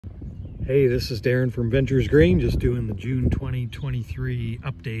Hey, this is Darren from Ventures Green, just doing the June 2023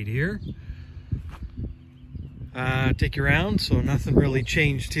 update here. Take you around, so nothing really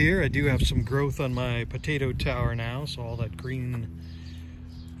changed here. I do have some growth on my potato tower now, so all that green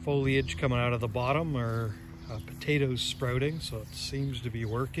foliage coming out of the bottom are potatoes sprouting, so it seems to be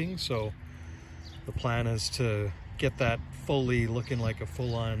working. So the plan is to get that fully looking like a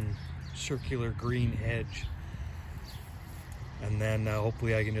full-on circular green hedge. And then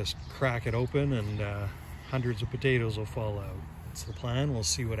hopefully I can just crack it open and hundreds of potatoes will fall out. That's the plan. We'll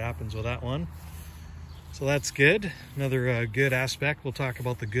see what happens with that one. So that's good. Another good aspect. We'll talk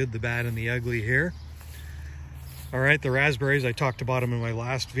about the good, the bad, and the ugly here. All right, the raspberries, I talked about them in my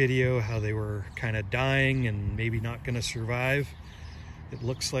last video, how they were kind of dying and maybe not going to survive. It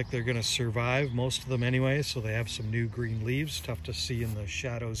looks like they're going to survive, most of them anyway, so they have some new green leaves. Tough to see in the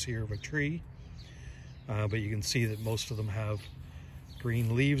shadows here of a tree. But you can see that most of them have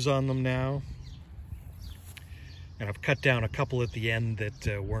green leaves on them now. And I've cut down a couple at the end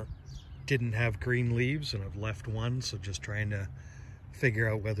that didn't have green leaves, and I've left one, so just trying to figure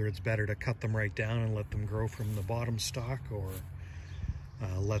out whether it's better to cut them right down and let them grow from the bottom stalk, or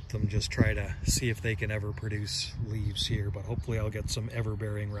let them just try to see if they can ever produce leaves here. But hopefully I'll get some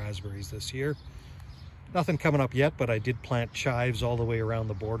ever-bearing raspberries this year. Nothing coming up yet, but I did plant chives all the way around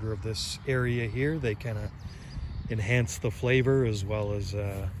the border of this area here. They kind of enhance the flavor as well as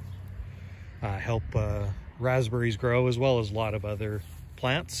help raspberries grow, as well as a lot of other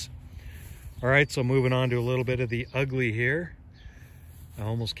plants. All right, so moving on to a little bit of the ugly here. I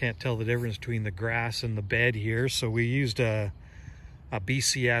almost can't tell the difference between the grass and the bed here. So we used a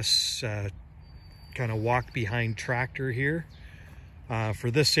BCS kind of walk behind tractor here.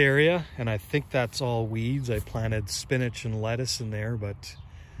 For this area, and I think that's all weeds. I planted spinach and lettuce in there, but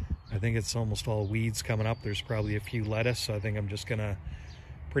I think it's almost all weeds coming up. There's probably a few lettuce, so I think I'm just gonna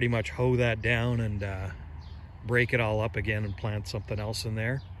pretty much hoe that down and break it all up again and plant something else in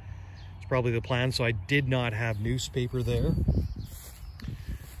there. It's probably the plan. So I did not have newspaper there,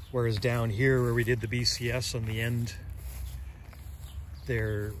 whereas down here where we did the BCS on the end,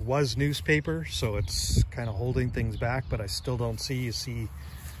 there was newspaper, so it's kind of holding things back, but I still don't see. You see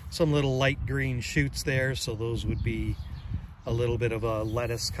some little light green shoots there, so those would be a little bit of a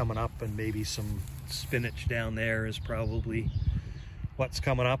lettuce coming up, and maybe some spinach down there is probably what's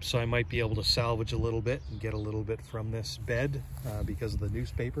coming up. So I might be able to salvage a little bit and get a little bit from this bed because of the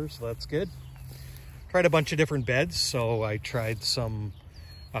newspaper, so that's good. Tried a bunch of different beds, so I tried some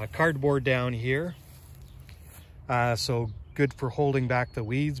cardboard down here. So good for holding back the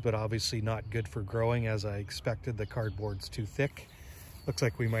weeds, but obviously not good for growing as I expected. The cardboard's too thick. Looks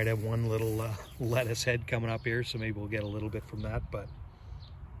like we might have one little lettuce head coming up here, so maybe we'll get a little bit from that, but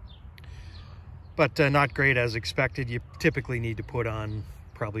not great as expected. You typically need to put on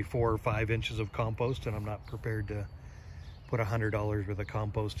probably 4 or 5 inches of compost, and I'm not prepared to put $100 worth of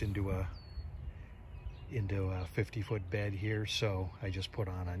compost into a 50-foot bed here, so I just put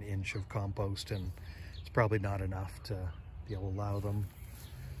on an inch of compost, and it's probably not enough to be able to allow them.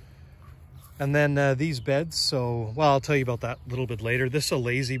 And then these beds, so, well, I'll tell you about that a little bit later. This is a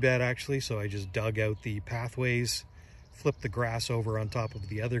lazy bed actually, so I just dug out the pathways, flipped the grass over on top of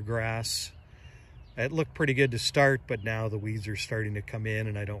the other grass. It looked pretty good to start, but now the weeds are starting to come in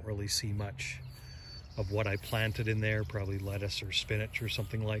and I don't really see much of what I planted in there, probably lettuce or spinach or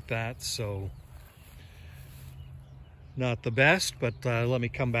something like that. So not the best, but let me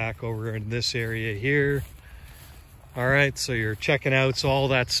come back over in this area here. All right, so you're checking out, so all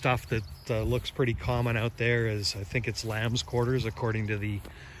that stuff that looks pretty common out there is, I think it's lamb's quarters, according to the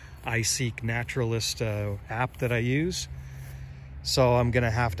iSeek Naturalist app that I use. So I'm gonna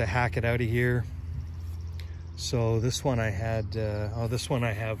have to hack it out of here. So this one I had, this one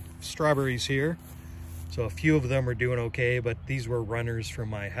I have strawberries here. So a few of them are doing okay, but these were runners from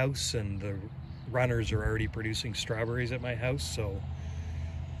my house, and the runners are already producing strawberries at my house, so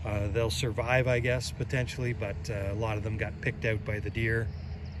they'll survive, I guess, potentially, but a lot of them got picked out by the deer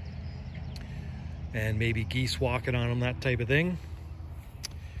and maybe geese walking on them, that type of thing.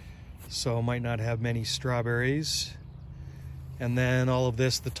 So might not have many strawberries. And then all of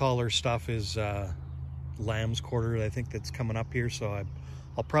this, the taller stuff, is lamb's quarter, I think, that's coming up here, so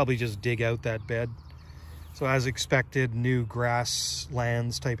I'll probably just dig out that bed. So as expected, new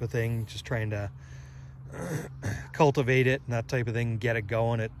grasslands type of thing, just trying to cultivate it and that type of thing, get it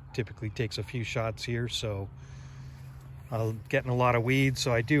going. It typically takes a few shots here, so getting a lot of weeds.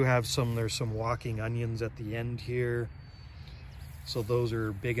 So I do have there's some walking onions at the end here, so those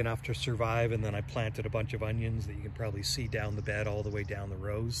are big enough to survive. And then I planted a bunch of onions that you can probably see down the bed all the way down the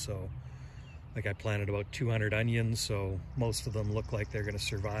rows. So like I planted about 200 onions, so most of them look like they're going to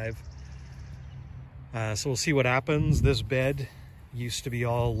survive. So we'll see what happens. This bed used to be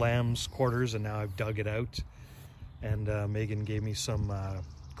all lamb's quarters, and now I've dug it out. And Megan gave me some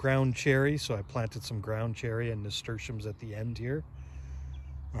ground cherry, so I planted some ground cherry and nasturtiums at the end here.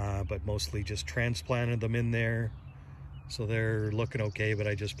 But mostly just transplanted them in there. So they're looking okay, but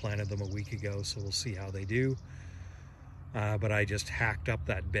I just planted them a week ago, so we'll see how they do. But I just hacked up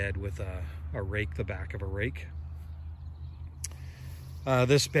that bed with a rake, the back of a rake.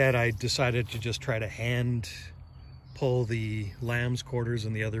 This bed I decided to just try to hand pull the lamb's quarters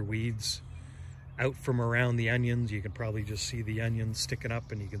and the other weeds out from around the onions. You can probably just see the onions sticking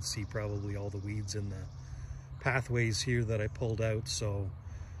up, and you can see probably all the weeds in the pathways here that I pulled out. So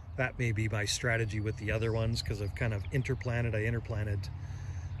that may be my strategy with the other ones, because I've kind of interplanted. I interplanted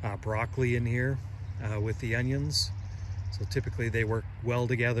broccoli in here with the onions. So typically they work well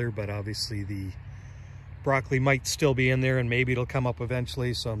together, but obviously the broccoli might still be in there, and maybe it'll come up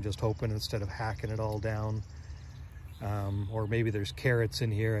eventually. So I'm just hoping instead of hacking it all down, or maybe there's carrots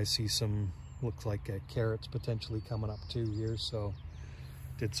in here. I see some, looks like carrots potentially coming up too here. So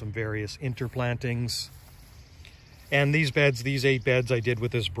did some various interplantings. And these beds, these 8 beds I did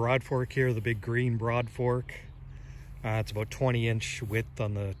with this broad fork here, the big green broad fork. It's about 20-inch width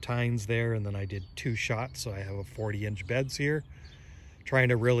on the tines there, and then I did 2 shots, so I have a 40-inch beds here. Trying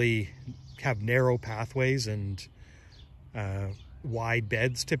to really have narrow pathways and wide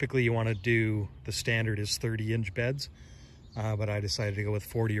beds. Typically you want to do, the standard is 30-inch beds, but I decided to go with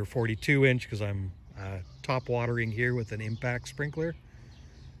 40 or 42-inch because I'm top watering here with an impact sprinkler.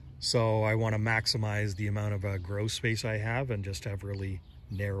 So I want to maximize the amount of grow space I have and just have really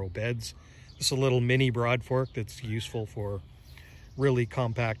narrow beds. It's a little mini broad fork that's useful for really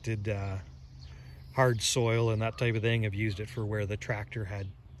compacted hard soil and that type of thing. I've used it for where the tractor had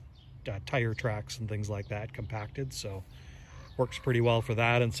tire tracks and things like that compacted, so works pretty well for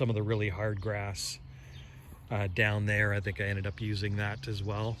that. And some of the really hard grass down there, I think I ended up using that as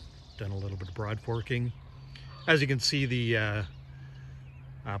well. Done a little bit of broad forking. As you can see, the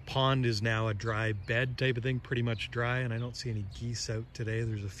pond is now a dry bed type of thing, pretty much dry, and I don't see any geese out today.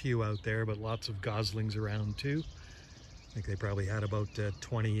 There's a few out there, but lots of goslings around too. I think they probably had about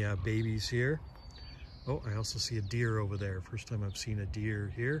 20 babies here. Oh, I also see a deer over there. First time I've seen a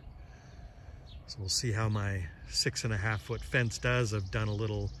deer here. So we'll see how my 6.5-foot fence does. I've done a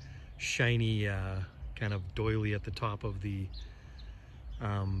little shiny kind of doily at the top of the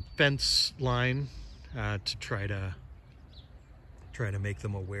fence line to try to make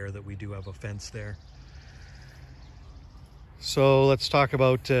them aware that we do have a fence there. So let's talk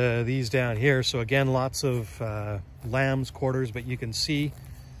about these down here. So again, lots of lamb's quarters, but you can see,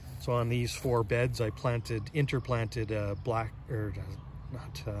 so on these 4 beds I interplanted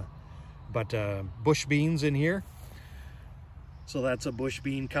bush beans in here. So that's a bush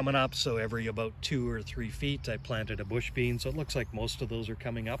bean coming up. So every about 2 or 3 feet I planted a bush bean. So it looks like most of those are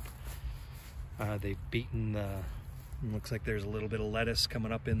coming up. They've beaten looks like there's a little bit of lettuce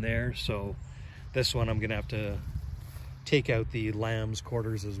coming up in there. So this one I'm gonna have to take out the lamb's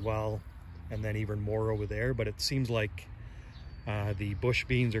quarters as well, and then even more over there. But it seems like the bush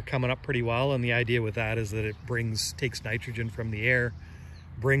beans are coming up pretty well, and the idea with that is that it takes nitrogen from the air,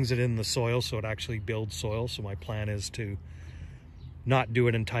 brings it in the soil, so it actually builds soil. So my plan is to not do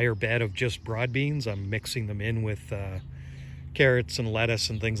an entire bed of just broad beans. I'm mixing them in with carrots and lettuce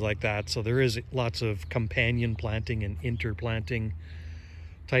and things like that. So there is lots of companion planting and interplanting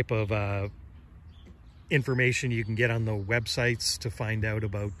type of information you can get on the websites to find out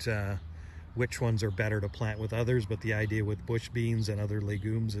about which ones are better to plant with others. But the idea with bush beans and other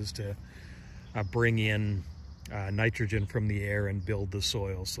legumes is to bring in nitrogen from the air and build the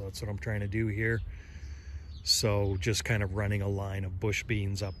soil. So that's what I'm trying to do here. So just kind of running a line of bush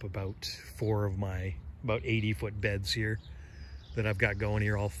beans up about 4 of my about 80-foot beds here that I've got going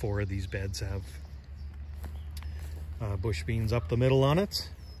here. All 4 of these beds have bush beans up the middle on it.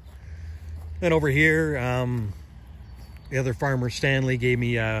 Then over here, the other farmer, Stanley, gave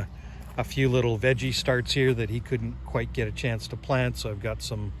me a few little veggie starts here that he couldn't quite get a chance to plant. So I've got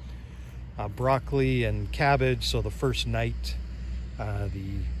some broccoli and cabbage. So the first night,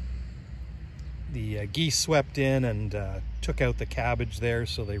 the geese swept in and took out the cabbage there,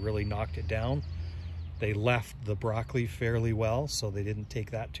 so they really knocked it down. They left the broccoli fairly well, so they didn't take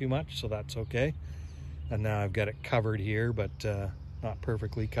that too much, so that's okay. And now I've got it covered here, but not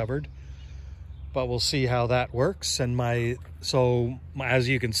perfectly covered. But we'll see how that works. And as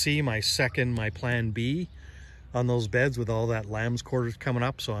you can see, my plan B on those beds with all that lamb's quarters coming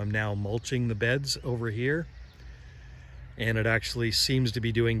up. So I'm now mulching the beds over here, and it actually seems to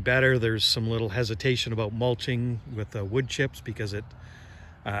be doing better. There's some little hesitation about mulching with the wood chips because it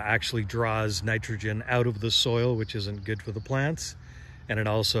actually draws nitrogen out of the soil, which isn't good for the plants. And it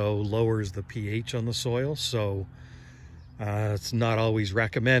also lowers the pH on the soil. So it's not always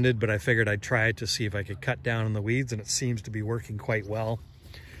recommended, but I figured I'd try it to see if I could cut down on the weeds, and it seems to be working quite well.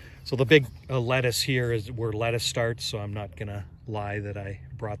 So the big lettuce here is where lettuce starts, so I'm not gonna lie that I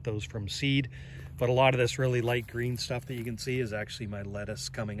brought those from seed. But a lot of this really light green stuff that you can see is actually my lettuce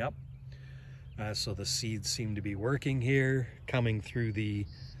coming up. So the seeds seem to be working here, coming through the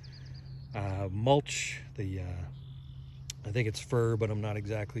mulch. I think it's fir, but I'm not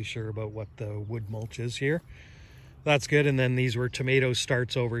exactly sure about what the wood mulch is here. That's good. And then these were tomato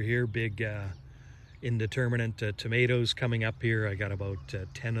starts over here, big indeterminate tomatoes coming up here. I got about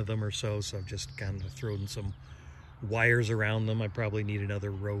 10 of them or so, so I've just kind of thrown some wires around them. I probably need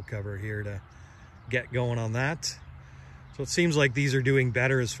another row cover here to get going on that. So it seems like these are doing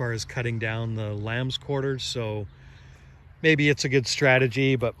better as far as cutting down the lamb's quarters, so maybe it's a good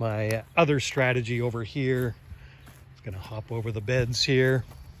strategy. But my other strategy over here, I'm gonna hop over the beds here.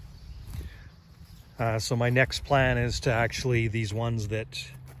 So my next plan is to actually, these ones that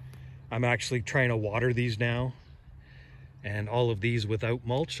I'm actually trying to water these now, and all of these without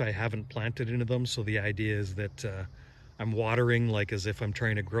mulch, I haven't planted into them. So the idea is that I'm watering like as if I'm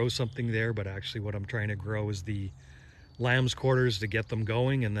trying to grow something there, but actually what I'm trying to grow is the lamb's quarters to get them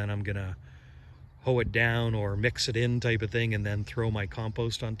going, and then I'm gonna hoe it down or mix it in type of thing, and then throw my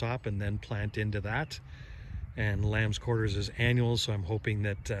compost on top and then plant into that. And lamb's quarters is annual, so I'm hoping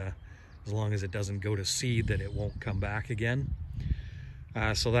that as long as it doesn't go to seed, that it won't come back again.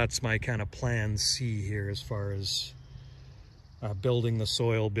 So that's my kind of plan C here as far as building the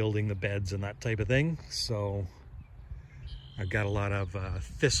soil, building the beds and that type of thing. So I've got a lot of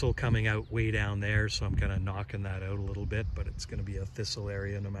thistle coming out way down there, so I'm kind of knocking that out a little bit, but it's going to be a thistle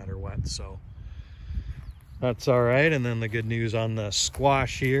area no matter what, so that's all right. And then the good news on the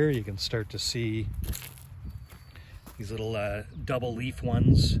squash here, you can start to see these little double leaf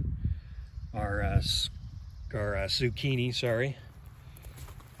ones are zucchini, sorry.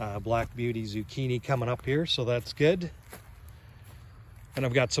 Black Beauty zucchini coming up here, so that's good. And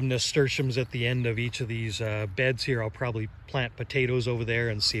I've got some nasturtiums at the end of each of these beds here. I'll probably plant potatoes over there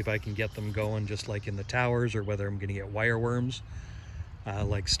and see if I can get them going just like in the towers, or whether I'm going to get wireworms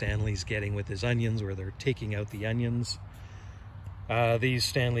like Stanley's getting with his onions, where they're taking out the onions. These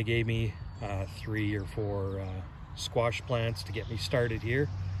Stanley gave me 3 or 4 squash plants to get me started here.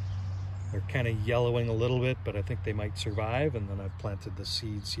 They're kind of yellowing a little bit, but I think they might survive. And then I've planted the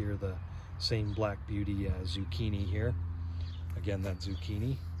seeds here, the same Black Beauty zucchini here. Again, that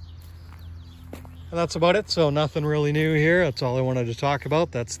zucchini. And that's about it. So nothing really new here. That's all I wanted to talk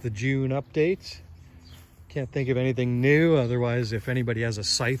about. That's the June update. Can't think of anything new. Otherwise, if anybody has a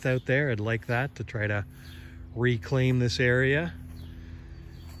scythe out there, I'd like that to try to reclaim this area.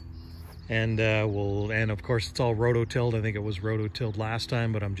 And and of course it's all rototilled. I think it was rototilled last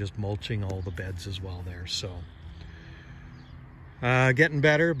time, but I'm just mulching all the beds as well there. So getting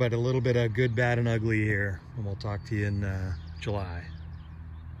better, but a little bit of good, bad, and ugly here. And we'll talk to you in July.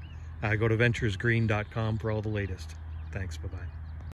 Go to venturesgreen.com for all the latest. Thanks, bye-bye.